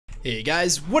Hey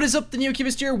guys, what is up?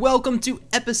 TheNeoCubest here. Welcome to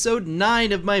episode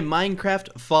 9 of my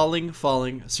Minecraft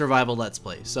Falling survival Let's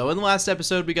Play. So in the last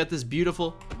episode, we got this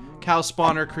beautiful cow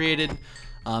spawner created.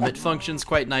 It functions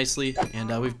quite nicely, and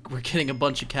we're getting a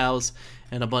bunch of cows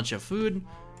and a bunch of food.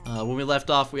 When we left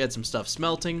off, we had some stuff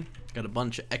smelting, got a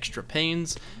bunch of extra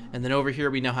panes, and then over here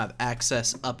we now have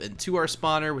access up into our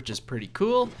spawner, which is pretty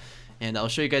cool. And I'll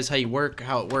show you guys how it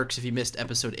works if you missed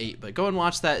episode 8. But go and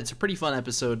watch that. It's a pretty fun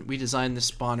episode. We designed this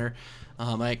spawner.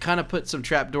 I kind of put some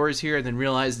trapdoors here and then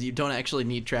realized that you don't actually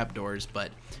need trapdoors,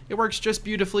 but it works just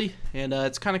beautifully. And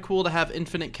it's kind of cool to have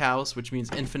infinite cows, which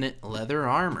means infinite leather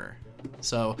armor.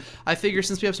 So I figure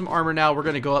since we have some armor now, we're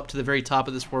going to go up to the very top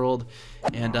of this world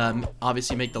and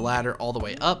obviously make the ladder all the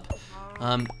way up.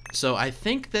 So I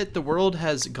think that the world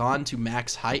has gone to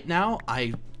max height now.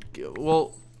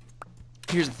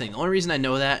 Here's the thing, the only reason I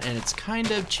know that, and it's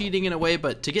kind of cheating in a way,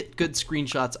 but to get good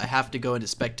screenshots, I have to go into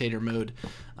spectator mode,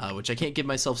 which I can't give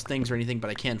myself stings or anything, but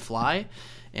I can fly,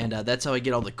 and that's how I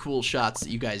get all the cool shots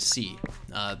that you guys see,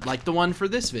 like the one for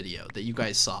this video that you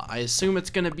guys saw. I assume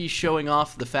it's going to be showing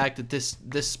off the fact that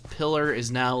this pillar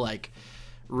is now, like,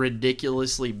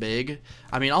 ridiculously big.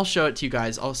 I mean, I'll show it to you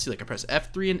guys. I'll see, like, I press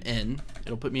F3 and N.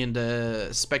 It'll put me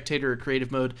into spectator or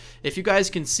creative mode. If you guys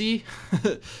can see,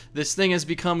 this thing has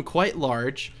become quite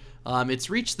large. It's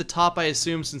reached the top, I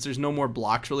assume, since there's no more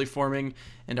blocks really forming,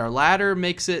 and our ladder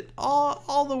makes it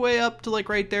all the way up to, like,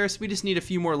 right there, so we just need a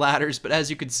few more ladders. But as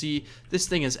you can see, this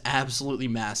thing is absolutely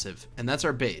massive, and that's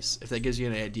our base, if that gives you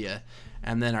any idea.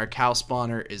 And then our cow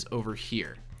spawner is over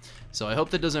here. So I hope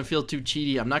that doesn't feel too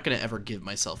cheaty. I'm not going to ever give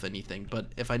myself anything, but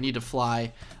if I need to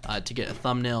fly to get a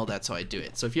thumbnail, that's how I do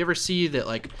it. So if you ever see that,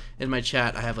 like, in my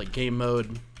chat, I have, like, game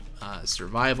mode,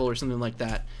 survival, or something like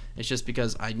that, it's just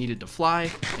because I needed to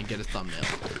fly and get a thumbnail.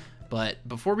 But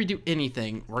before we do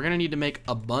anything, we're going to need to make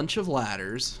a bunch of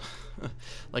ladders,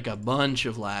 like a bunch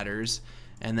of ladders,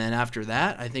 and then after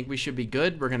that, I think we should be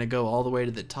good. We're going to go all the way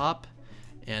to the top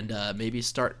and maybe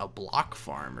start a block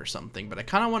farm or something. But I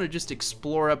kind of want to just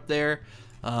explore up there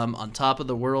on top of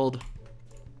the world.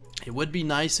 It would be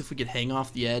nice if we could hang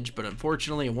off the edge, but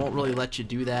unfortunately it won't really let you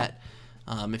do that.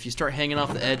 If you start hanging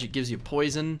off the edge, it gives you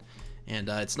poison, and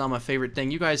it's not my favorite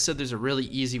thing. You guys said there's a really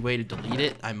easy way to delete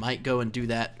it. I might go and do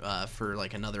that for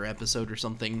like another episode or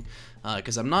something,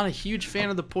 because I'm not a huge fan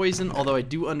of the poison, although I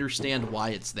do understand why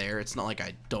it's there. It's not like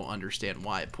I don't understand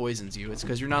why it poisons you. It's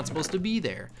because you're not supposed to be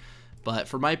there. But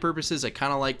for my purposes, I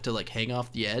kind of like to, like, hang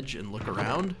off the edge and look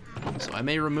around. So I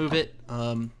may remove it.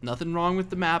 Nothing wrong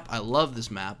with the map. I love this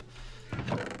map.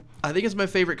 I think it's my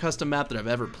favorite custom map that I've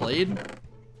ever played,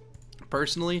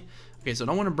 personally. Okay, so I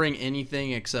don't want to bring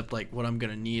anything except, like, what I'm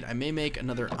going to need. I may make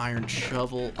another iron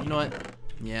shovel. You know what?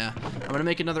 Yeah, I'm going to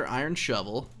make another iron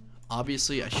shovel.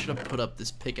 Obviously, I should have put up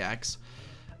this pickaxe.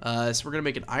 So we're going to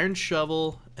make an iron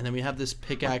shovel, and then we have this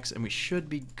pickaxe, and we should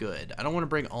be good. I don't want to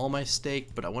bring all my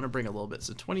steak, but I want to bring a little bit.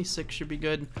 So 26 should be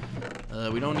good.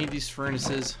 We don't need these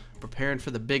furnaces. Preparing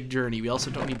for the big journey. We also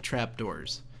don't need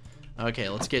trapdoors. Okay,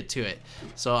 let's get to it.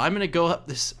 So I'm going to go up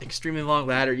this extremely long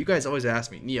ladder. You guys always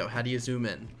ask me, Neo, how do you zoom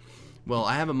in? Well,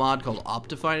 I have a mod called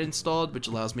Optifine installed, which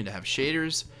allows me to have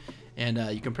shaders. And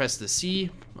you can press the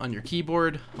C on your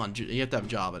keyboard. You have to have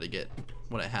Java to get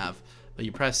what I have. But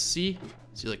you press C,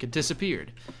 see, like, it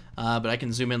disappeared. But I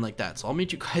can zoom in like that. So I'll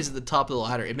meet you guys at the top of the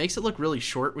ladder. It makes it look really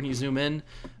short when you zoom in,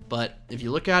 but if you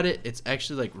look at it, it's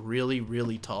actually, like,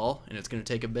 really tall, and it's going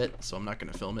to take a bit, so I'm not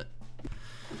going to film it.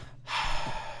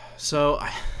 So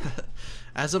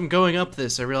as I'm going up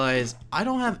this, I realize I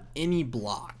don't have any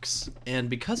blocks, and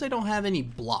because I don't have any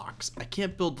blocks, I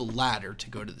can't build the ladder to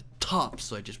go to the top,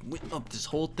 so I just went up this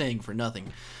whole thing for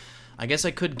nothing. I guess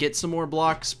I could get some more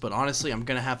blocks, but honestly, I'm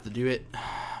going to have to do it.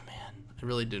 Man, I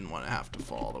really didn't want to have to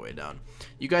fall all the way down.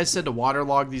 You guys said to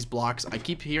waterlog these blocks. I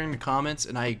keep hearing the comments,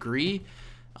 and I agree.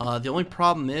 The only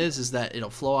problem is that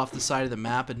it'll flow off the side of the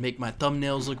map and make my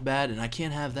thumbnails look bad, and I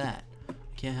can't have that. I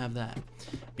can't have that.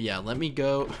 But yeah, let me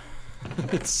go.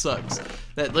 It sucks.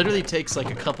 That literally takes like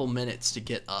a couple minutes to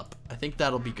get up. I think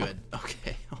that'll be good.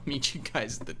 Okay, I'll meet you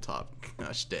guys at the top.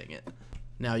 Gosh dang it.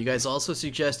 Now, you guys also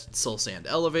suggested soul sand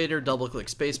elevator, double click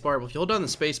spacebar. Well, if you hold down the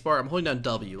spacebar, I'm holding down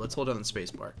W. Let's hold down the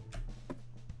spacebar.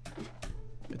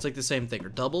 It's like the same thing. Or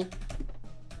double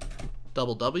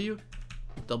W.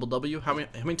 Double W. How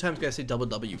many times can I say double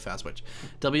W fast switch?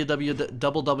 Double W.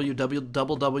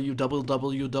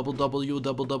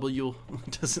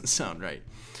 Doesn't sound right.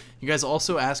 You guys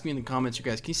also asked me in the comments, you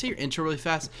guys, can you say your intro really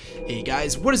fast? Hey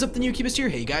guys, what is up, TheNeoCubest here?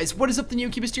 Hey guys, what is up,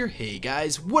 TheNeoCubest here? Hey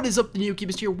guys, what is up,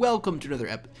 TheNeoCubest here? Welcome to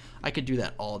another I could do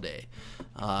that all day.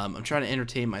 I'm trying to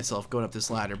entertain myself going up this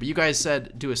ladder, but you guys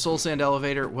said do a soul sand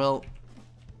elevator. Well,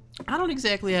 I don't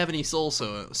exactly have any soul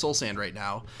sand right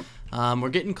now. We're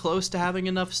getting close to having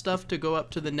enough stuff to go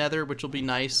up to the nether, which will be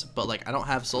nice, but like I don't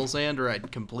have soul sand, or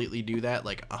I'd completely do that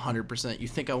like 100%. You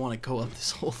think I want to go up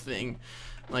this whole thing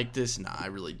like this? Nah, I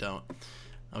really don't.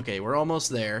 Okay, we're almost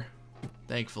there,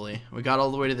 thankfully. We got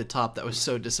all the way to the top. That was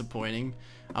so disappointing.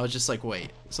 I was just like,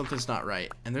 wait, something's not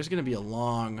right. And there's gonna be a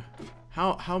long...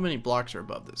 How many blocks are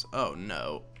above this? Oh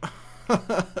no.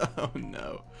 Oh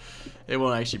no. It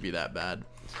won't actually be that bad.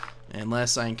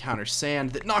 Unless I encounter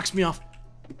sand that knocks me off.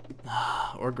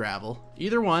 Or gravel.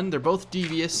 Either one, they're both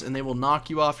devious and they will knock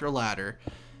you off your ladder.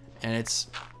 And it's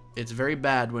very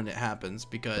bad when it happens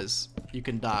because you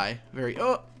can die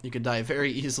you can die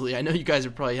very easily. I know you guys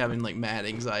are probably having like mad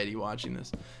anxiety watching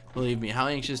this. Believe me, how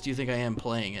anxious do you think I am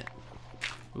playing it?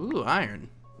 Ooh, iron.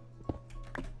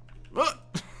 Oh!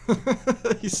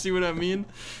 You see what I mean?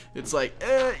 It's like,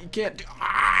 you can't do...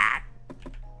 Ah!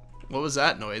 What was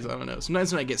that noise? I don't know.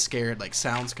 Sometimes when I get scared, like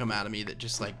sounds come out of me that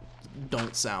just like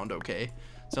don't sound okay.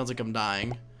 Sounds like I'm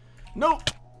dying. Nope.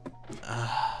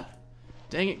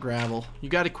 Dang it, gravel. You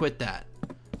gotta quit that.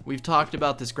 We've talked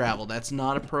about this gravel. That's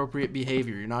not appropriate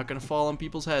behavior. You're not gonna fall on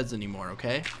people's heads anymore,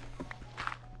 okay?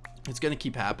 It's gonna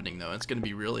keep happening though. It's gonna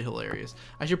be really hilarious.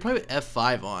 I should play with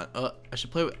F5 on. I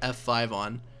should play with F5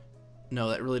 on. No,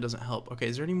 that really doesn't help. Okay,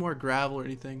 is there any more gravel or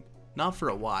anything? Not for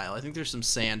a while. I think there's some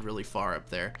sand really far up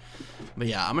there. But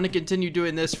yeah, I'm going to continue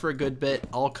doing this for a good bit.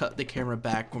 I'll cut the camera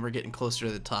back when we're getting closer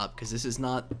to the top because this is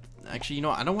not... Actually, you know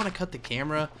what? I don't want to cut the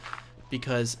camera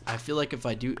because I feel like if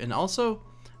I do... And also,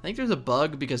 I think there's a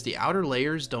bug because the outer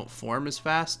layers don't form as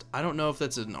fast. I don't know if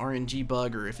that's an RNG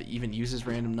bug or if it even uses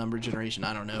random number generation.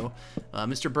 I don't know.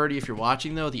 Mr. Birdie, if you're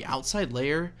watching though, the outside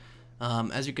layer...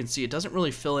 as you can see, it doesn't really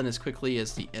fill in as quickly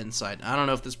as the inside. I don't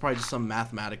know if this is probably just some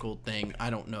mathematical thing. I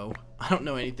don't know. I don't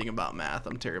know anything about math.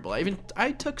 I'm terrible.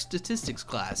 I took statistics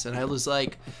class, and I was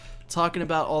like talking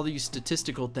about all these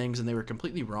statistical things, and they were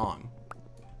completely wrong.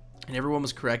 And everyone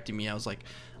was correcting me. I was like,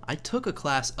 I took a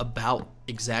class about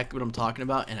exactly what I'm talking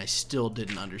about, and I still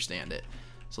didn't understand it.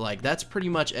 So like that's pretty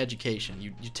much education.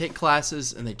 You take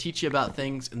classes and they teach you about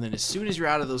things, and then as soon as you're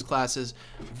out of those classes,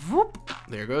 whoop,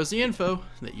 there goes the info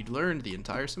that you'd learned the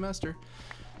entire semester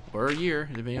or a year,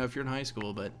 depending on if you're in high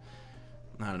school. But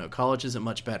I don't know, college isn't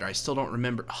much better. I still don't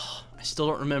remember. Oh, I still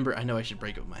don't remember. I know I should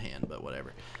break it with my hand, but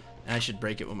whatever. And I should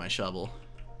break it with my shovel.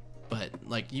 But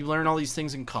like you learn all these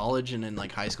things in college and in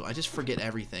like high school. I just forget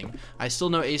everything. I still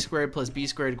know a squared plus b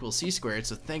squared equals c squared.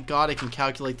 So thank God I can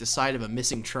calculate the side of a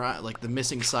missing the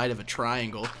missing side of a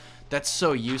triangle. That's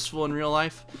so useful in real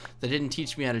life. They didn't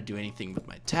teach me how to do anything with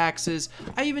my taxes.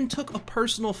 I even took a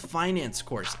personal finance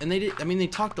course, and they did. I mean, they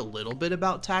talked a little bit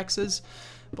about taxes,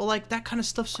 but like that kind of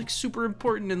stuff's like super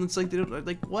important. And it's like they don't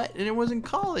like what? And it was in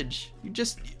college. You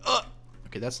just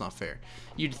okay, that's not fair.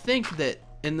 You'd think that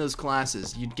in those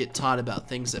classes you'd get taught about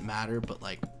things that matter, but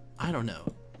like I don't know,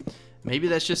 maybe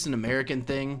that's just an American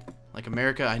thing. Like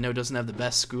America, I know, doesn't have the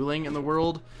best schooling in the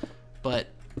world, but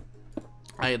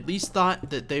I at least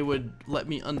thought that they would let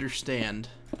me understand,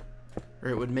 or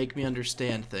it would make me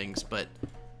understand things. But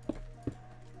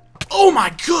oh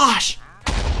my gosh.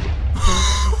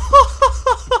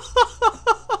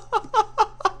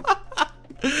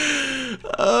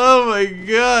 Oh my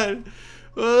god,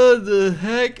 what the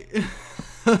heck.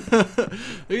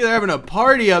 They're having a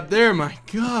party up there, my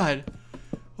god.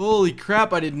 Holy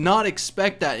crap, I did not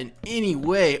expect that in any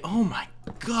way. Oh my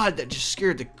god, that just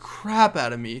scared the crap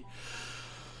out of me.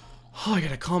 Oh, I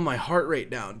gotta calm my heart rate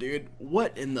down, dude.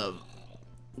 What in the...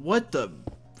 What the...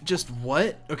 Just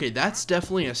what? Okay, that's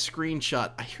definitely a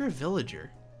screenshot. I hear a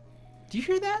villager. Do you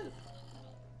hear that?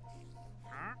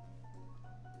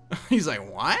 He's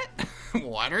like, what?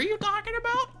 What are you talking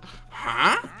about?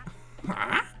 Huh?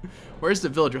 Huh? Where's the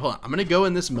villager? Hold on. I'm gonna go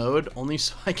in this mode only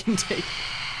so I can take...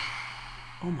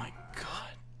 Oh my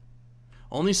god.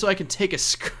 Only so I can take a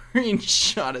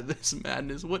screenshot of this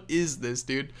madness. What is this,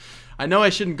 dude? I know I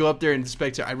shouldn't go up there and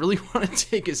inspect it. I really want to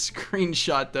take a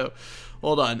screenshot, though.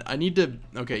 Hold on. I need to...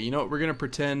 Okay, you know what? We're gonna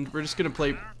pretend. We're just gonna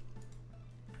play...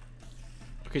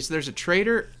 Okay, so there's a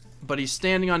trader, but he's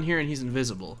standing on here and he's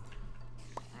invisible.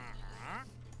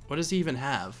 What does he even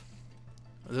have?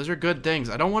 Those are good things.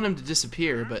 I don't want him to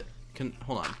disappear, but...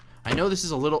 Hold on. I know this is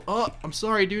a little... Oh, I'm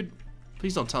sorry, dude.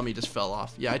 Please don't tell me he just fell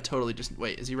off. Yeah, I totally just...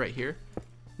 Wait, is he right here?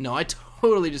 No, I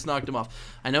totally just knocked him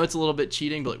off. I know it's a little bit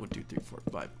cheating, but like 1, 2, 3, 4,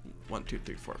 5. 1, 2,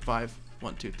 3, 4, 5.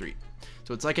 1, 2, 3.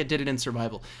 So it's like I did it in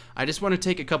survival. I just want to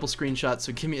take a couple screenshots,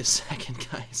 so give me a second,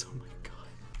 guys. Oh my god.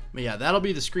 But yeah, that'll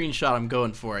be the screenshot I'm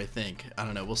going for, I think. I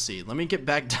don't know, we'll see. Let me get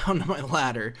back down to my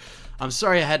ladder. I'm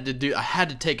sorry I had to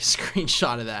take a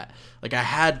screenshot of that. Like, I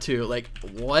had to. Like,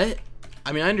 what?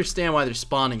 I mean, I understand why they're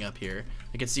spawning up here.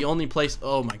 Like, it's the only place,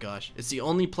 oh my gosh, it's the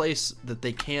only place that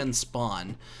they can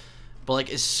spawn. But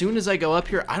like, as soon as I go up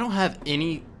here, I don't have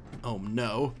any, oh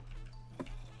no.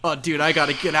 Oh dude, I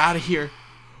gotta get out of here.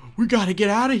 We gotta get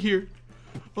out of here.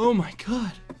 Oh my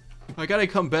god. I gotta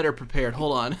come better prepared,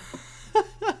 hold on.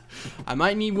 I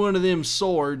might need one of them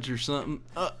swords or something.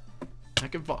 I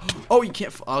can fall. Oh, you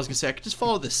can't. I was gonna say I could just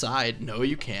follow the side. No,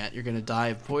 you can't. You're gonna die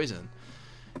of poison.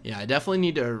 Yeah, I definitely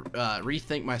need to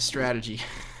rethink my strategy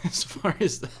as far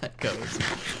as that goes.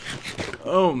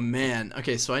 Oh man.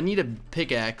 Okay, so I need a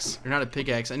pickaxe, or not a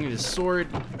pickaxe. I need a sword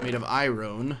made of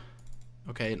iron.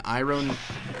 Okay, an iron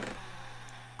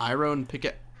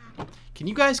pickaxe. Can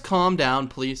you guys calm down,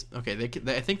 please? Okay,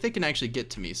 I think they can actually get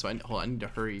to me. So hold on, I need to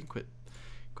hurry and quit.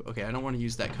 Okay, I don't want to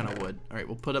use that kind of wood. All right,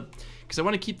 we'll put up, because I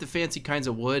want to keep the fancy kinds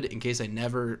of wood in case I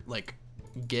never like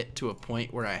get to a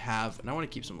point where I have, and I want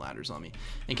to keep some ladders on me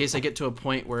in case I get to a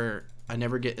point where I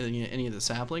never get any of the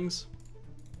saplings.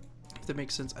 If that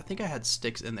makes sense. I think I had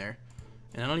sticks in there,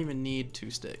 and I don't even need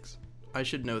 2 sticks. I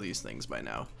should know these things by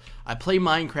now. I play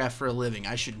Minecraft for a living.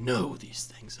 I should know these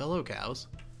things. Hello, cows.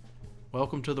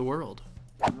 Welcome to the world.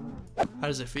 How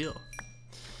does it feel?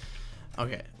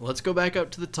 Okay, let's go back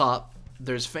up to the top.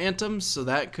 There's phantoms, so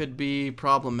that could be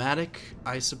problematic,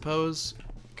 I suppose.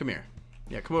 Come here.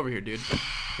 Yeah, come over here, dude.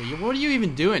 Hey, what are you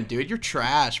even doing, dude? You're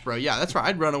trash, bro. Yeah, that's right.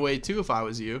 I'd run away, too, if I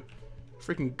was you.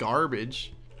 Freaking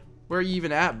garbage. Where are you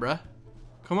even at, bruh?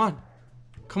 Come on.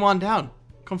 Come on down.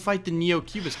 Come fight the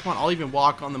TheNeoCubest. Come on, I'll even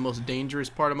walk on the most dangerous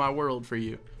part of my world for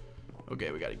you.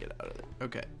 Okay, we gotta get out of there.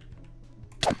 Okay.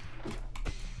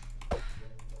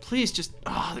 Please just...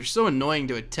 Oh, they're so annoying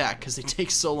to attack because they take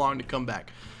so long to come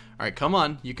back. Alright, come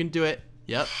on. You can do it.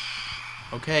 Yep.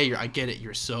 Okay, I get it.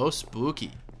 You're so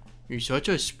spooky. You're such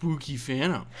a spooky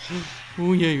phantom.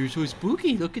 Oh, yeah, you're so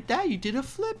spooky. Look at that. You did a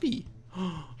flippy.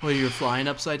 Oh, you're flying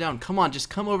upside down. Come on, just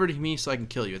come over to me so I can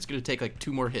kill you. It's going to take like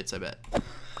 2 more hits, I bet.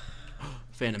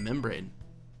 Phantom membrane.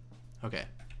 Okay.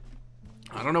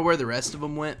 I don't know where the rest of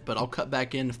them went, but I'll cut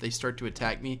back in if they start to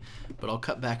attack me. But I'll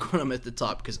cut back when I'm at the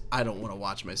top because I don't want to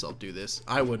watch myself do this.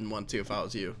 I wouldn't want to if I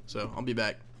was you. So I'll be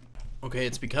back. Okay,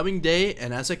 it's becoming day,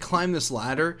 and as I climb this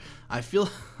ladder, I feel...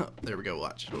 there we go,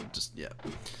 watch. It'll just, yeah.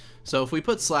 So if we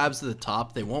put slabs at the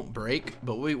top, they won't break.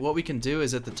 But what we can do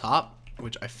is at the top,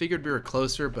 which I figured we were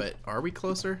closer, but are we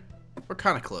closer? We're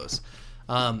kind of close.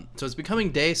 So it's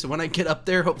becoming day, so when I get up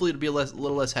there, hopefully it'll be a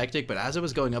little less hectic. But as I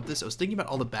was going up this, I was thinking about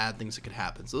all the bad things that could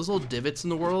happen. So those little divots in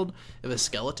the world, if a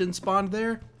skeleton spawned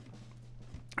there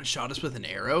and shot us with an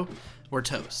arrow, we're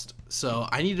toast. So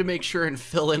I need to make sure and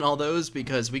fill in all those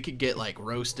because we could get like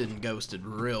roasted and ghosted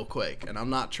real quick. And I'm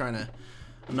not trying to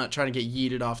get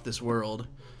yeeted off this world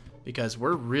because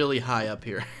we're really high up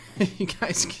here. You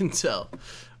guys can tell.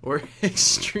 We're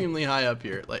extremely high up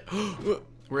here. Like,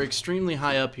 we're extremely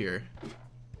high up here.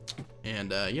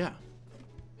 And, yeah.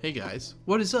 Hey, guys.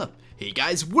 What is up? Hey,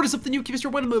 guys. What is up?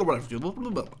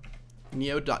 TheNeoCubest.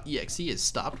 Neo.exe has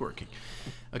stopped working.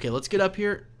 Okay, let's get up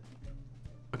here.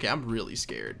 Okay, I'm really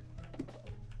scared.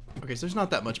 Okay, so there's not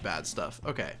that much bad stuff.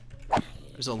 Okay.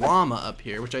 There's a llama up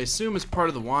here, which I assume is part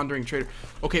of the wandering trader.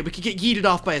 Okay, we could get yeeted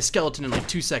off by a skeleton in like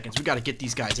 2 seconds. We gotta get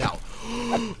these guys out.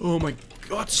 Oh my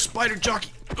god, spider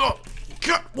jockey. Oh,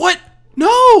 god, what?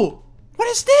 No! What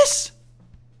is this?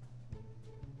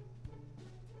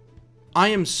 I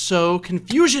am so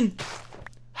confusion.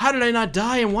 How did I not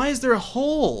die, and why is there a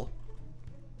hole?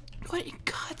 What in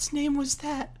God's name was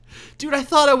that? Dude, I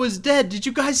thought I was dead. Did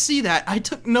you guys see that? I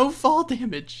took no fall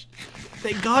damage.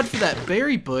 Thank God for that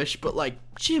berry bush, but like,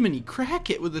 Jiminy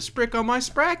Crackit with a sprick on my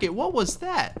sprocket. What was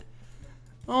that?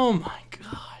 Oh my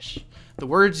gosh. The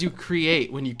words you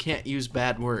create when you can't use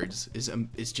bad words is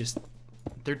just,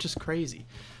 they're just crazy.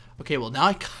 Okay, well now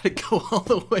I gotta go all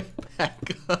the way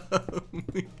back up.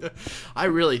 I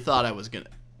really thought I was gonna...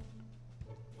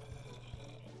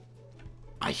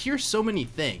 I hear so many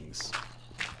things.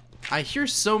 I hear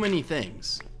so many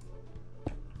things.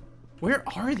 Where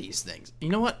are these things? You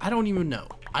know what? I don't even know.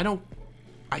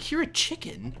 I hear a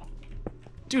chicken.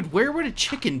 Dude, where would a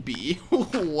chicken be?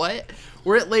 What?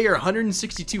 We're at layer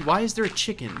 162. Why is there a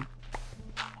chicken?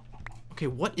 Okay,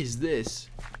 what is this?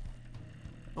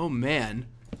 Oh man.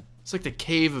 It's like the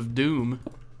cave of doom.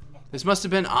 This must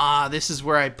have been, this is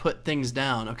where I put things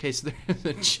down. Okay, so there's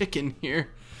a chicken here.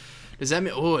 Does that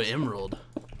mean, oh, an emerald.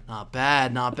 Not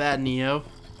bad, Neo.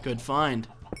 Good find.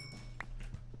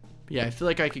 Yeah, I feel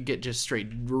like I could get just straight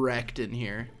wrecked in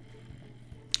here.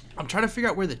 I'm trying to figure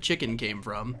out where the chicken came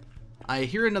from. I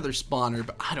hear another spawner,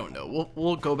 but I don't know.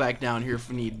 We'll go back down here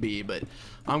if need be, but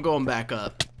I'm going back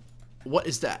up. What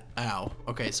is that? Ow.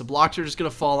 Okay, so blocks are just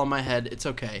gonna fall on my head. It's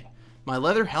okay. My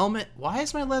leather helmet? Why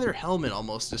is my leather helmet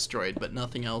almost destroyed, but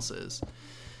nothing else is?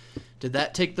 Did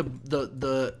that take the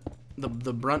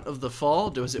brunt of the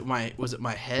fall? Was it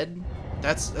my head?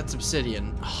 That's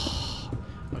obsidian.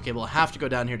 Okay, well I have to go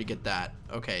down here to get that.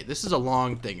 Okay, this is a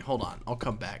long thing. Hold on, I'll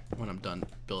come back when I'm done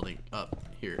building up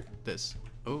here. This.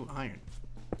 Oh, iron.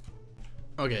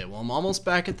 Okay, well I'm almost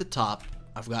back at the top.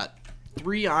 I've got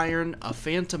 3 iron, a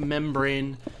phantom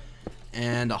membrane,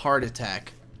 and a heart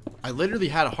attack. I literally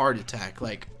had a heart attack.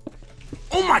 Like,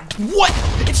 oh my, what?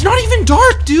 It's not even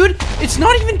dark, dude. It's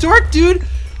not even dark, dude.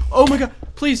 Oh my god,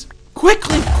 please,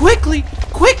 quickly, quickly,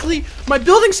 quickly. My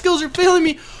building skills are failing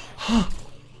me.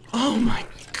 Oh my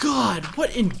god,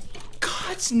 what in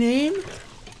God's name?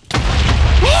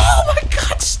 Oh my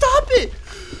god, stop it.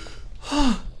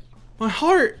 My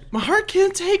heart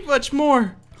can't take much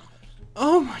more.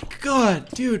 Oh my god,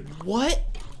 dude, what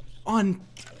on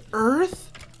earth?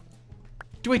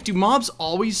 Wait, do mobs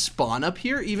always spawn up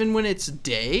here even when it's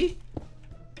day?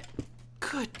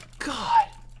 Good god.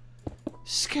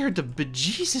 Scared the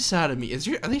bejesus out of me.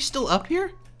 Are they still up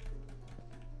here?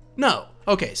 No.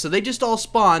 Okay, so they just all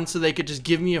spawned so they could just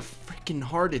give me a freaking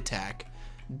heart attack.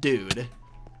 Dude.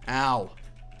 Ow.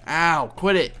 Ow,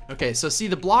 quit it. Okay, so see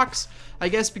the blocks, I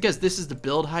guess because this is the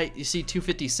build height, you see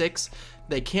 256,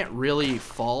 they can't really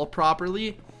fall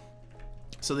properly.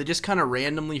 So they just kind of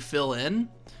randomly fill in.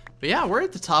 But yeah, we're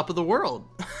at the top of the world.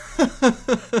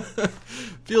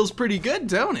 Feels pretty good,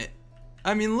 don't it?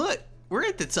 I mean, look, we're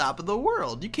at the top of the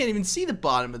world. You can't even see the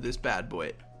bottom of this bad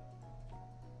boy.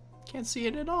 Can't see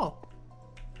it at all.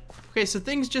 Okay, so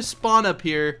things just spawn up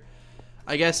here,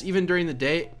 I guess, even during the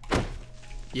day.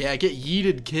 Yeah, get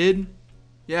yeeted, kid.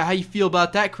 Yeah, how you feel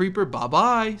about that, creeper?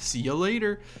 Bye-bye. See you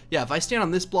later. Yeah, if I stand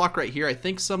on this block right here, I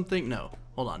think something... No,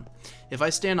 hold on. If I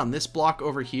stand on this block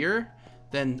over here,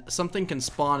 then something can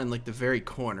spawn in, like, the very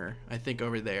corner. I think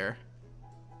over there.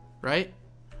 Right?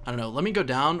 I don't know. Let me go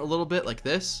down a little bit like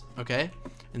this, okay?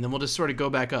 And then we'll just sort of go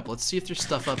back up. Let's see if there's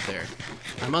stuff up there.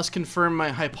 I must confirm my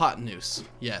hypotenuse.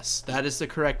 Yes, that is the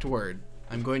correct word.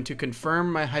 I'm going to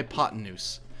confirm my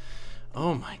hypotenuse.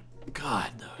 Oh my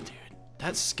god, though, dude.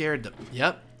 That scared them.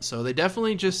 Yep. So they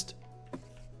definitely just...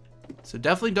 So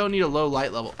definitely don't need a low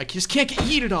light level. I just can't get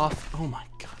yeeted off. Oh my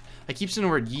god. I keep saying the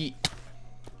word yeet.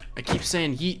 I keep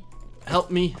saying yeet.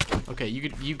 Help me. Okay,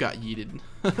 you got yeeted.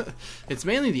 It's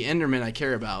mainly the Enderman I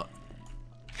care about.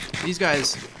 These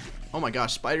guys... Oh my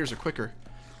gosh, spiders are quicker.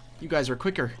 You guys are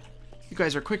quicker. You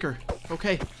guys are quicker.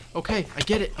 Okay, okay, I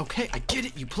get it. Okay, I get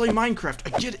it. You play Minecraft.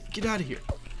 I get it. Get out of here.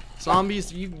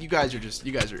 Zombies, you guys are just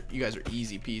you guys are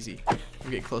easy peasy.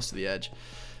 We're getting close to the edge.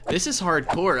 This is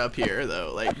hardcore up here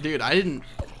though. Like, dude, I didn't.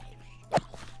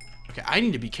 Okay, I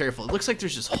need to be careful. It looks like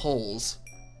there's just holes.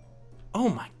 Oh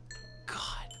my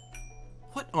god.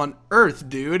 What on earth,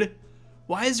 dude?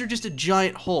 Why is there just a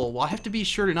giant hole? Well, I have to be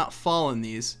sure to not fall in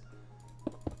these.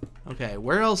 Okay,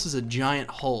 where else is a giant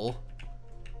hole?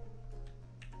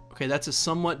 Okay, that's a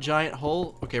somewhat giant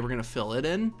hole. Okay, we're gonna fill it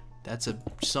in. That's a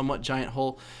somewhat giant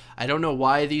hole. I don't know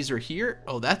why these are here.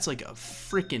 Oh, that's like a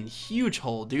freaking huge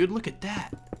hole, dude. Look at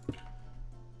that.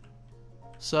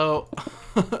 So,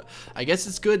 I guess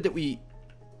it's good that we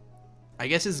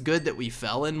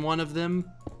fell in one of them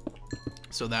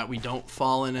so that we don't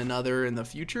fall in another in the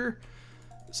future.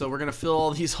 So we're gonna fill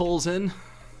all these holes in.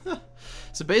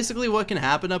 So basically what can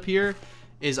happen up here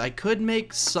is I could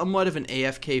make somewhat of an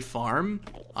AFK farm.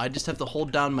 I just have to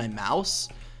hold down my mouse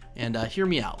and hear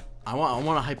me out. I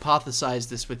want to hypothesize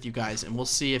this with you guys, and we'll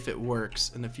see if it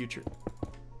works in the future.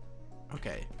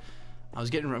 Okay, I'm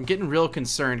getting real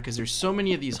concerned because there's so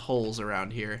many of these holes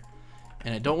around here,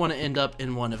 and I don't want to end up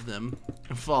in one of them,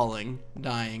 falling,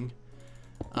 dying.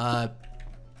 But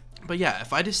yeah,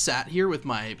 if I just sat here with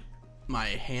my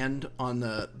hand on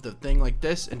the thing like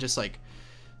this and just like,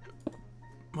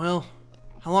 well,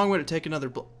 how long would it take another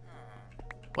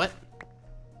what?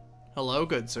 Hello,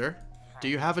 good sir. Do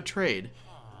you have a trade?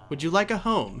 Would you like a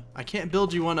home? I can't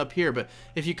build you one up here, but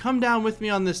if you come down with me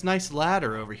on this nice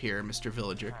ladder over here, Mr.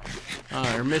 Villager,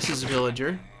 or Mrs.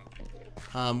 Villager,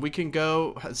 we can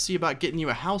go see about getting you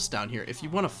a house down here. If you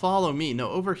want to follow me, no,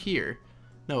 over here.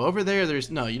 No, over there,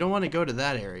 no, you don't want to go to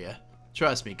that area.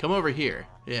 Trust me, come over here.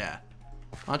 Yeah.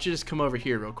 Why don't you just come over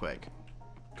here real quick?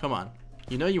 Come on.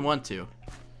 You know you want to.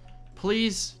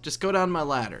 Please, just go down my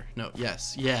ladder. No,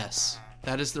 yes, yes.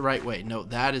 That is the right way. No,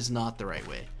 that is not the right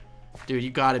way. Dude,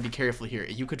 you gotta be careful here.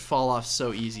 You could fall off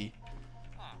so easy.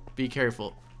 Be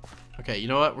careful. Okay, you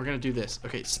know what? We're gonna do this.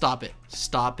 Okay, stop it.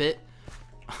 Stop it.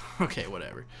 Okay,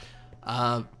 whatever.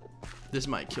 This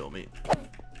might kill me.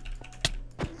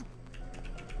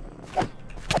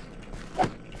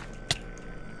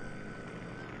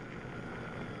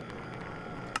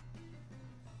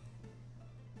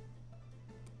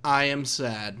 I am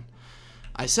sad.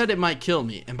 I said it might kill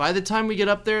me, and by the time we get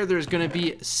up there, there's gonna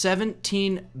be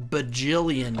 17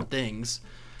 bajillion things.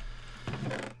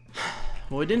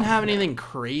 Well, we didn't have anything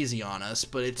crazy on us,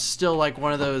 but it's still like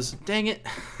one of those, dang it,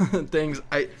 things.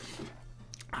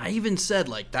 I even said,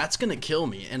 like, that's gonna kill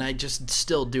me, and I just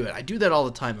still do it. I do that all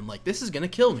the time. I'm like, this is gonna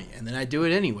kill me, and then I do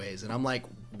it anyways, and I'm like,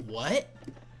 what?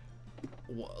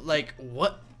 Like,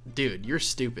 what? Dude, you're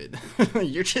stupid.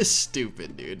 You're just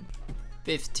stupid, dude.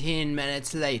 15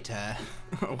 minutes later.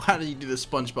 Why do you do the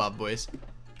SpongeBob voice?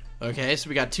 Okay, so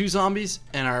we got 2 zombies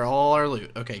and all our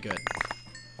loot. Okay, good.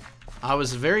 I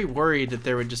was very worried that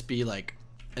there would just be like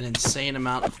an insane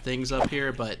amount of things up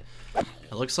here, but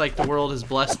it looks like the world has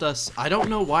blessed us. I don't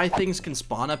know why things can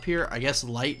spawn up here. I guess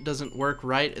light doesn't work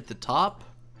right at the top.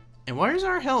 And where's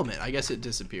our helmet? I guess it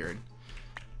disappeared.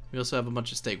 We also have a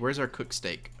bunch of steak. Where's our cooked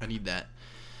steak? I need that.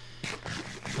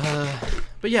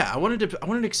 But yeah, I wanted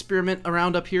to experiment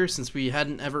around up here since we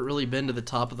hadn't ever really been to the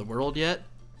top of the world yet.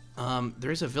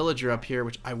 There's a villager up here,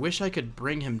 which I wish I could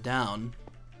bring him down.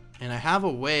 And I have a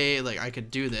way, like, I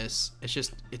could do this. It's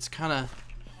just, it's kind of...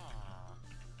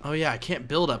 Oh yeah, I can't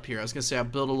build up here. I was gonna say I'll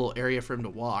build a little area for him to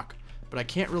walk, but I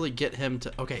can't really get him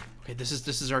to... Okay, this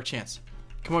is our chance.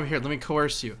 Come over here, let me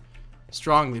coerce you.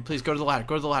 Strongly, please go to the ladder,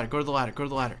 go to the ladder, go to the ladder, go to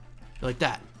the ladder. Like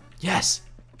that. Yes!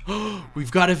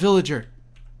 We've got a villager.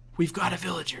 We've got a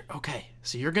villager. Okay,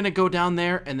 so you're gonna go down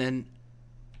there and then...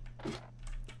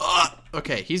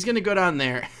 Okay, he's gonna go down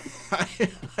there.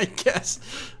 I guess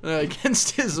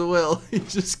against his will,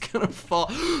 he's just gonna fall.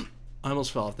 I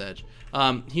almost fell off the edge.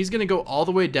 He's gonna go all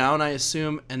the way down, I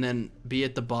assume, and then be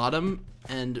at the bottom.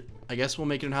 And I guess we'll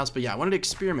make it a house. But yeah, I wanted to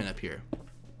experiment up here.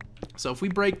 So if we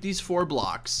break these 4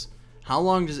 blocks, how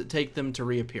long does it take them to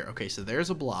reappear? Okay, so there's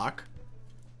a block.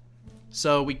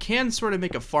 So we can sort of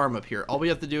make a farm up here. All we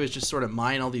have to do is just sort of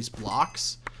mine all these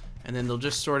blocks, and then they'll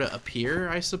just sort of appear,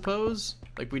 I suppose.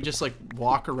 Like, we just like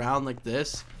walk around like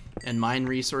this and mine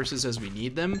resources as we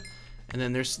need them, and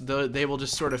then they will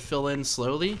just sort of fill in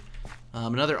slowly.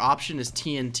 Another option is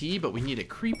TNT, but we need a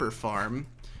creeper farm.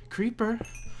 Creeper?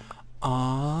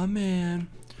 Aw, man.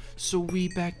 So we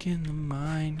back in the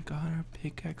mine, got our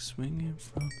pickaxe swinging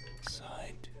from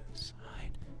side to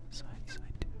side, side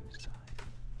to side.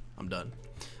 I'm done.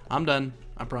 I'm done.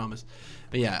 I promise.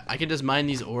 But yeah, I can just mine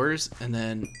these ores, and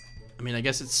then, I mean, I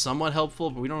guess it's somewhat helpful,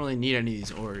 but we don't really need any of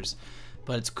these ores.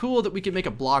 But it's cool that we can make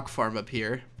a block farm up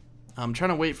here. I'm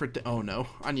trying to wait for it to, oh no,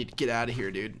 I need to get out of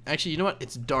here, dude. Actually, you know what?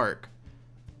 It's dark.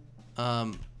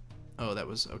 Oh, that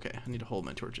was, okay. I need to hold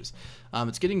my torches.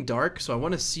 It's getting dark, so I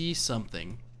want to see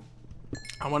something.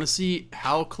 I want to see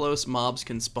how close mobs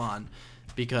can spawn,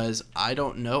 because I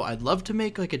don't know. I'd love to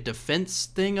make like a defense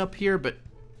thing up here, but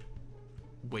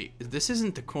wait, this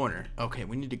isn't the corner. Okay,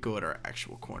 we need to go at our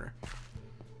actual corner.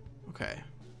 Okay.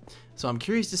 So I'm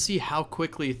curious to see how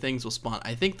quickly things will spawn.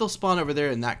 I think they'll spawn over there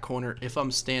in that corner if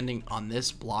I'm standing on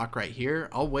this block right here.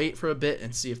 I'll wait for a bit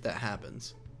and see if that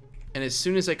happens. And as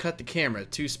soon as I cut the camera,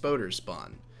 2 spoders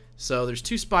spawn. So there's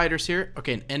 2 spiders here.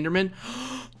 Okay, an Enderman.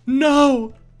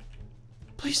 No!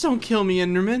 Please don't kill me,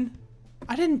 Enderman.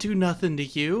 I didn't do nothing to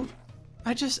you.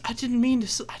 I didn't mean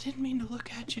to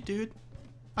look at you, dude.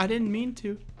 I didn't mean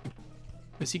to.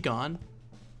 Is he gone?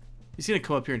 He's gonna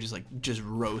come up here and just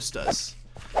roast us.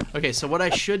 Okay, so what I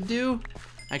should do,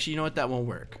 actually, you know what, that won't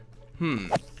work.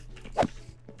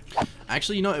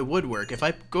 Actually, you know, it would work. If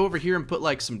I go over here and put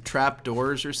like some trap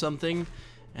doors or something,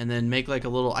 and then make like a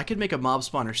little, I could make a mob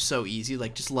spawner so easy,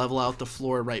 like just level out the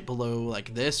floor right below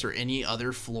like this or any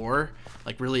other floor.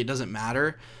 Like really, it doesn't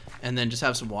matter. And then just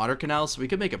have some water canals, so we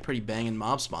could make a pretty banging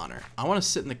mob spawner. I want to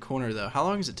sit in the corner though. How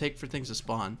long does it take for things to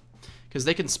spawn? Because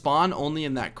they can spawn only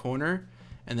in that corner.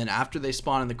 And then after they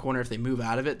spawn in the corner, if they move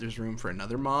out of it, there's room for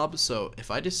another mob. So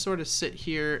if I just sort of sit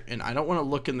here, and I don't want to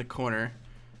look in the corner.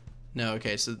 No,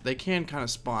 okay, so they can kind of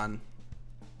spawn.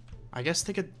 I guess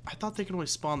they could, I thought they could only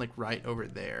spawn like right over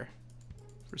there.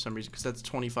 For some reason, because that's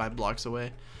 25 blocks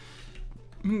away.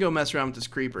 We can go mess around with this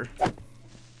creeper.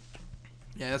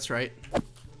 Yeah, that's right.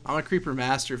 I'm a creeper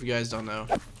master if you guys don't know.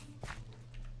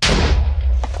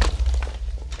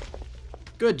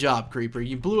 Good job, creeper.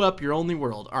 You blew up your only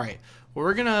world. Alright. Well,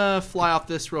 we're gonna fly off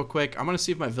this real quick. I'm gonna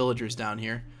see if my villager's down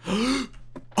here.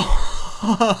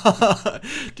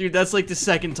 Dude, that's like the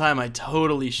second time I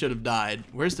totally should have died.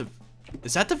 Where's the...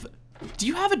 Is that the... Do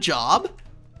you have a job?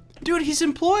 Dude, he's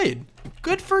employed.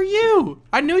 Good for you.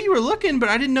 I knew you were looking, but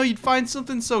I didn't know you'd find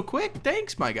something so quick.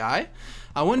 Thanks, my guy.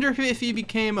 I wonder if he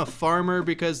became a farmer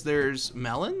because there's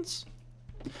melons?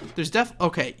 There's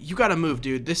okay, you gotta move,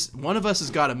 dude. One of us has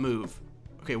gotta move.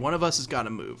 Okay, one of us has gotta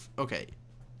move. Okay.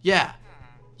 Yeah.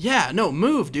 Yeah, no,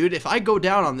 move, dude. If I go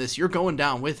down on this, you're going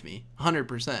down with me.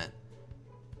 100%.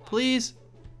 Please?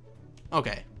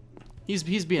 Okay.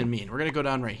 He's being mean. We're going to go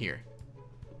down right here.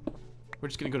 We're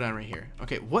just going to go down right here.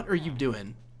 Okay, what are you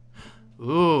doing?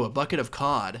 Ooh, a bucket of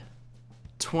cod.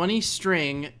 20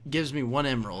 string gives me 1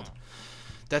 emerald.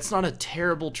 That's not a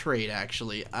terrible trade,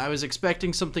 actually. I was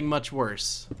expecting something much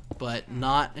worse, but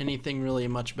not anything really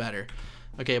much better.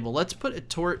 Okay, well, let's put a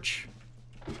torch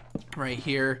right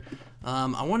here.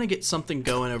 I want to get something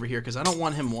going over here because I don't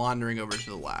want him wandering over to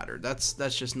the ladder. That's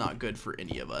just not good for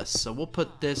any of us. So we'll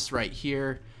put this right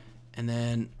here, and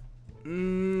then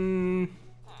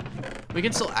we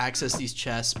can still access these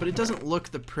chests, but it doesn't look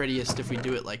the prettiest if we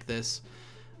do it like this.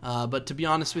 But to be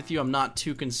honest with you, I'm not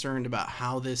too concerned about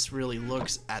how this really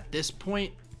looks at this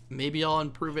point. Maybe I'll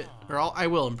improve it, or I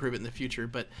will improve it in the future,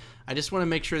 but I just want to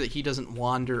make sure that he doesn't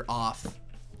wander off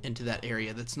into that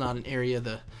area. That's not an area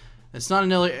it's not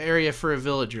an area for a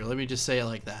villager. Let me just say it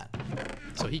like that.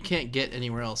 So he can't get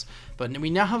anywhere else. But we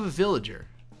now have a villager,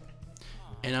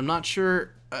 and I'm not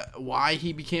sure why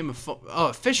he became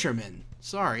a fisherman.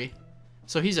 Sorry.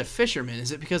 So he's a fisherman.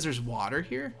 Is it because there's water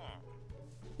here?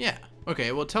 Yeah.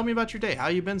 Okay. Well, tell me about your day. How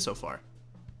you been so far?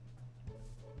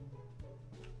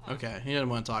 Okay. He doesn't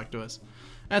want to talk to us.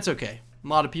 That's okay. A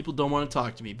lot of people don't want to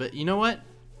talk to me. But you know what?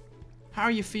 How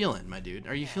are you feeling, my dude?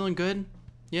 Are you feeling good?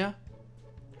 Yeah.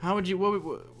 How would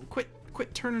you?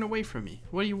 Quit turning away from me.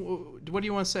 What do you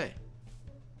want to say?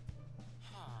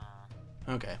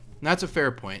 Okay, that's a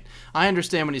fair point. I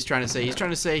understand what he's trying to say. He's trying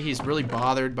to say he's really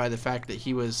bothered by the fact that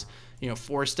he was,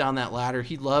 forced down that ladder.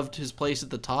 He loved his place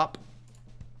at the top,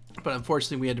 but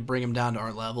unfortunately we had to bring him down to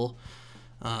our level.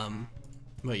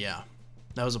 But yeah,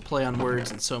 that was a play on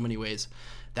words in so many ways.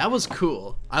 That was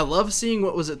cool. I love seeing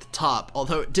what was at the top,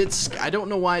 although it did. I don't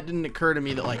know why it didn't occur to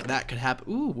me that like that could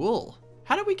happen. Ooh, wool.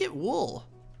 How did we get wool?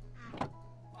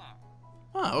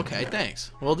 Oh, okay,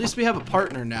 thanks. Well, at least we have a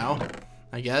partner now,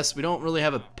 I guess. We don't really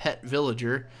have a pet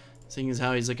villager, seeing as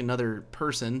how he's like another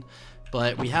person.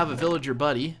 But we have a villager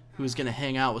buddy who's going to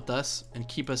hang out with us and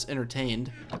keep us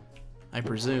entertained. I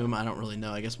presume. I don't really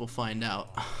know. I guess we'll find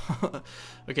out.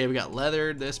 Okay, we got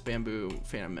leather, this, bamboo,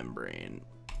 phantom membrane.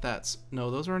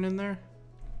 No, those aren't in there?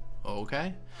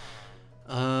 Okay.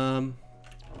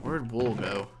 Where'd wool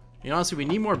go? Honestly, we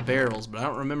need more barrels, but I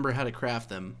don't remember how to craft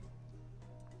them.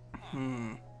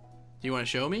 Do you want to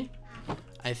show me?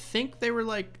 I think they were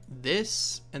like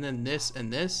this, and then this,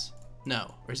 and this.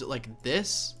 No. Or is it like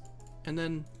this, and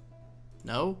then...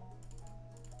 No?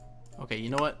 Okay,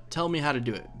 you know what? Tell me how to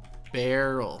do it.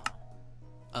 Barrel.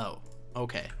 Oh,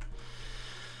 okay.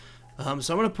 So I'm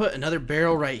going to put another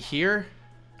barrel right here.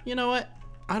 You know what?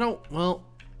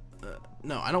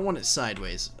 No, I don't want it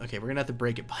sideways. Okay, we're going to have to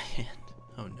break it by hand.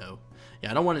 Oh no.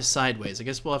 Yeah, I don't want it sideways. I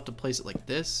guess we'll have to place it like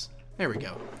this. There we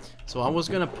go. So I was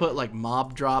going to put like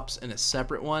mob drops in a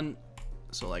separate one.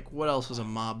 So like what else was a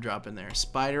mob drop in there?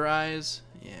 Spider eyes.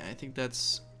 Yeah, I think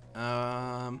that's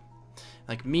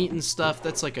like meat and stuff.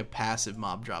 That's like a passive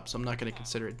mob drop, so I'm not going to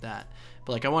consider it that.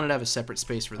 But like I wanted to have a separate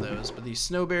space for those. But these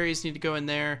snowberries need to go in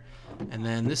there. And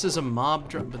then this is a mob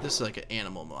drop, but this is like an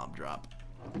animal mob drop.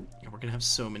 Yeah, we're going to have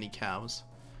so many cows.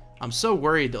 I'm so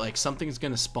worried that like something's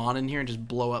gonna spawn in here and just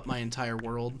blow up my entire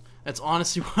world. That's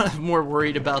honestly what I'm more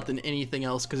worried about than anything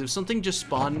else, because if something just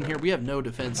spawned in here, we have no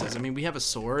defenses. I mean, we have a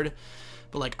sword,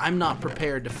 but like I'm not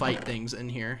prepared to fight things in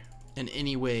here in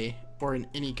any way or in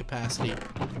any capacity.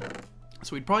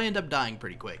 So we'd probably end up dying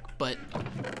pretty quick, but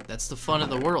that's the fun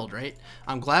of the world, right?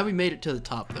 I'm glad we made it to the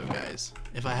top though, guys.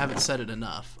 If I haven't said it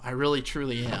enough, I really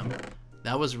truly am.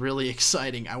 That was really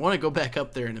exciting. I want to go back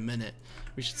up there in a minute.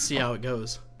 We should see how it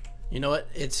goes. You know what?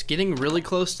 It's getting really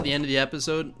close to the end of the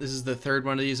episode. This is the third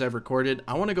one of these I've recorded.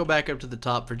 I want to go back up to the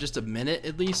top for just a minute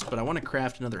at least, but I want to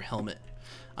craft another helmet.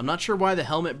 I'm not sure why the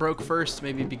helmet broke first.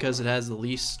 Maybe because it has the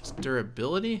least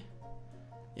durability?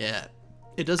 Yeah,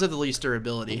 it does have the least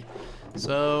durability.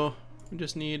 So we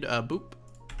just need a boop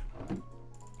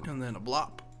and then a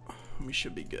blop. We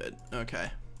should be good.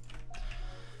 Okay.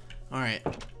 Alright.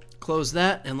 Close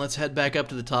that and let's head back up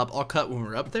to the top. I'll cut when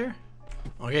we're up there.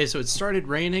 Okay, so it started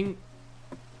raining,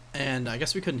 and I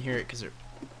guess we couldn't hear it because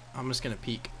I'm just gonna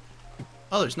peek.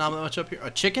 Oh, there's not much up here.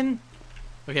 A chicken?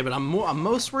 Okay, but I'm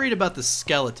most worried about the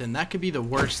skeleton. That could be the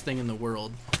worst thing in the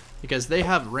world because they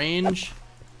have range,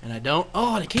 and I don't.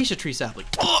 Oh, an acacia tree sapling.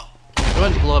 Oh! Go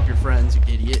ahead and blow up your friends, you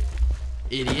idiot.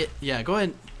 Idiot. Yeah, go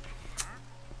ahead.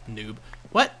 Noob.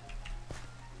 What?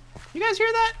 You guys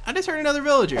hear that? I just heard another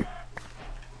villager.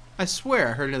 I swear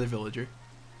I heard another villager.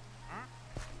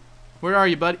 Where are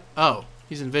you, buddy? Oh,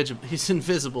 he's invisible. He's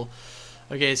invisible.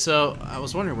 Okay, so I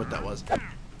was wondering what that was.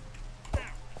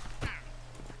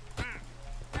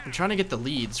 I'm trying to get the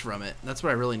leads from it. That's what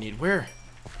I really need. Where'd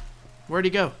he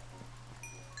go?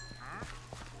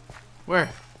 Where?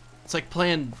 It's like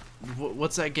playing,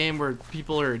 what's that game where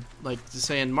people are like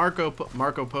saying Marco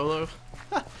Polo?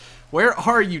 Where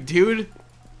are you, dude?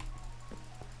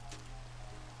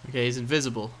 Okay, he's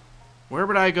invisible. Where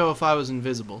would I go if I was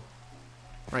invisible?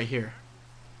 Right here.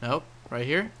 Nope. Right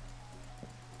here?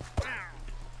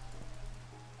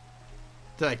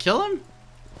 Did I kill him?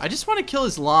 I just want to kill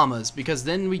his llamas because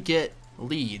then we get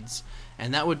leads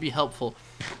and that would be helpful.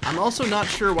 I'm also not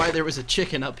sure why there was a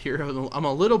chicken up here. I'm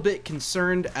a little bit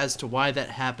concerned as to why that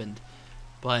happened.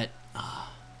 But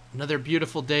another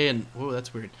beautiful day in... Whoa,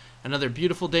 that's weird. Another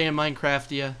beautiful day in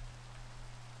Minecraftia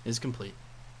is complete.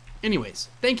 Anyways,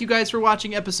 thank you guys for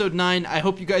watching episode 9. I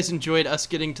hope you guys enjoyed us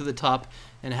getting to the top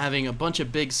and having a bunch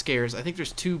of big scares. I think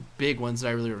there's 2 big ones that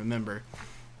I really remember.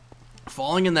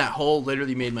 Falling in that hole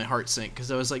literally made my heart sink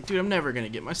because I was like, dude, I'm never going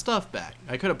to get my stuff back.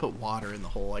 I could have put water in the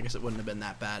hole. I guess it wouldn't have been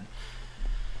that bad.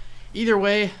 Either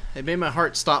way, it made my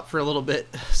heart stop for a little bit,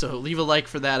 so leave a like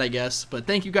for that, I guess. But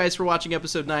thank you guys for watching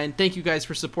episode 9. Thank you guys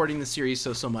for supporting the series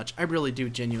so much. I really do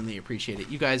genuinely appreciate it.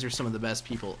 You guys are some of the best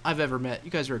people I've ever met. You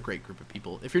guys are a great group of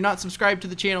people. If you're not subscribed to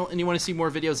the channel and you want to see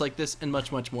more videos like this and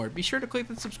much more, be sure to click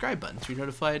the subscribe button so you're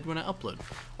notified when I upload.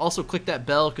 Also, click that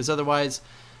bell because otherwise...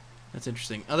 That's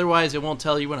interesting. Otherwise, it won't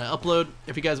tell you when I upload.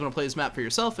 If you guys want to play this map for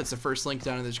yourself, it's the first link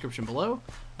down in the description below.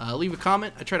 Leave a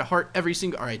comment. I try to heart every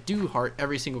single, or I do heart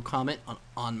every single comment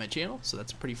on my channel, so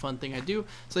that's a pretty fun thing I do.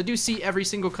 So I do see every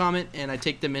single comment, and I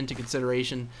take them into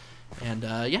consideration. And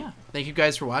yeah, thank you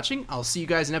guys for watching. I'll see you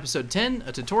guys in episode 10,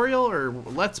 a tutorial or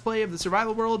let's play of the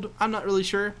survival world. I'm not really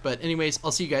sure, but anyways,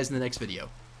 I'll see you guys in the next video.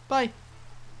 Bye.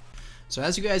 So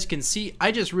as you guys can see,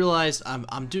 I just realized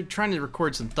I'm trying to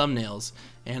record some thumbnails,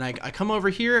 and I come over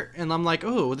here and I'm like,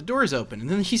 oh, the door's open, and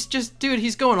then he's just, dude,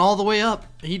 he's going all the way up.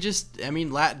 He just, I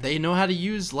mean, they know how to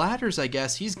use ladders, I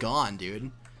guess. He's gone,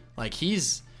 dude. Like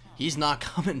he's not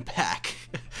coming back.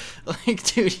 Like,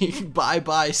 dude,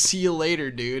 bye, see you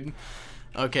later, dude.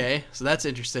 Okay, so that's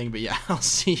interesting, but yeah, I'll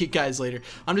see you guys later.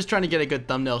 I'm just trying to get a good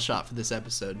thumbnail shot for this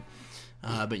episode.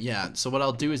 But yeah, so what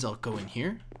I'll do is I'll go in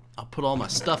here, I'll put all my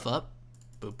stuff up.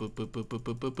 Boop, boop, boop, boop, boop,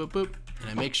 boop, boop, boop, boop.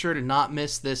 And I make sure to not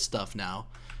miss this stuff now.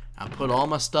 I put all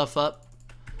my stuff up,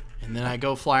 and then I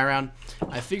go fly around.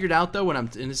 I figured out, though, and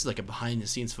this is like a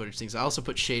behind-the-scenes footage thing, so I also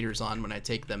put shaders on when I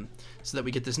take them so that we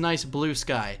get this nice blue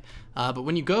sky. But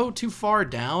when you go too far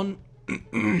down,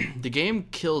 the game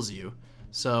kills you.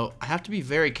 So I have to be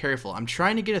very careful. I'm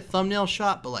trying to get a thumbnail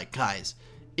shot, but, like, guys,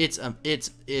 it's like,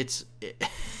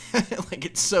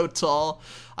 it's so tall.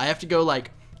 I have to go,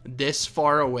 like, this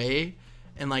far away.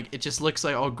 And like it just looks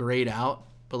like all grayed out,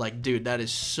 but like, dude, that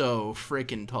is so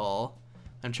freaking tall.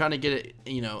 I'm trying to get it,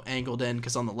 you know, angled in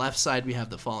because on the left side we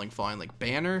have the falling like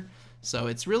banner, so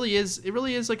it really is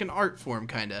like an art form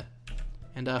kind of.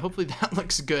 And hopefully that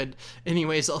looks good.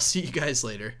 Anyways, I'll see you guys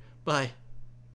later. Bye.